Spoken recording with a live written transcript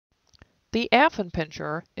The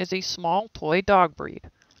Affenpinscher is a small toy dog breed,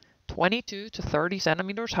 22 to 30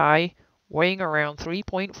 centimeters high, weighing around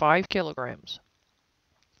 3.5 kilograms.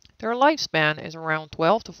 Their lifespan is around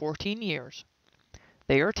 12 to 14 years.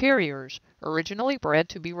 They are terriers, originally bred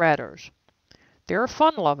to be ratters. They are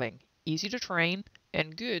fun-loving, easy to train,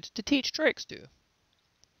 and good to teach tricks to.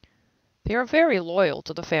 They are very loyal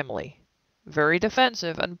to the family, very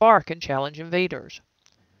defensive and bark and challenge invaders.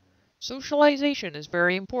 Socialization is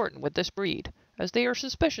very important with this breed, as they are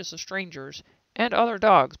suspicious of strangers and other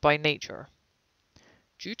dogs by nature.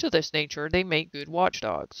 Due to this nature, they make good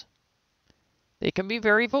watchdogs. They can be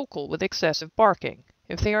very vocal with excessive barking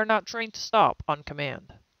if they are not trained to stop on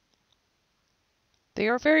command. They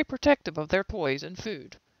are very protective of their toys and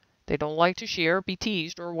food. They don't like to share, be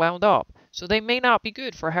teased, or wound up, so they may not be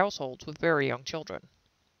good for households with very young children.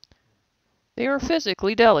 They are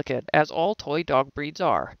physically delicate, as all toy dog breeds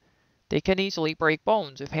are. They can easily break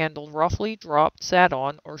bones if handled roughly, dropped, sat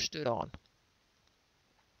on, or stood on.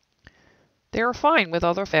 They are fine with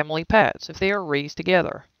other family pets if they are raised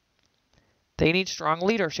together. They need strong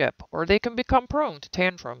leadership, or they can become prone to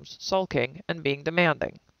tantrums, sulking, and being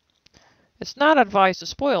demanding. It's not advised to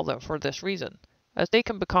spoil them for this reason, as they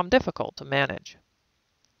can become difficult to manage.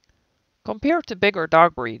 Compared to bigger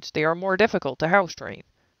dog breeds, they are more difficult to house train,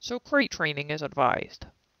 so crate training is advised.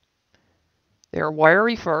 Their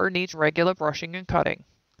wiry fur needs regular brushing and cutting.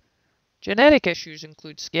 Genetic issues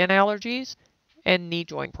include skin allergies and knee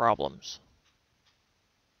joint problems.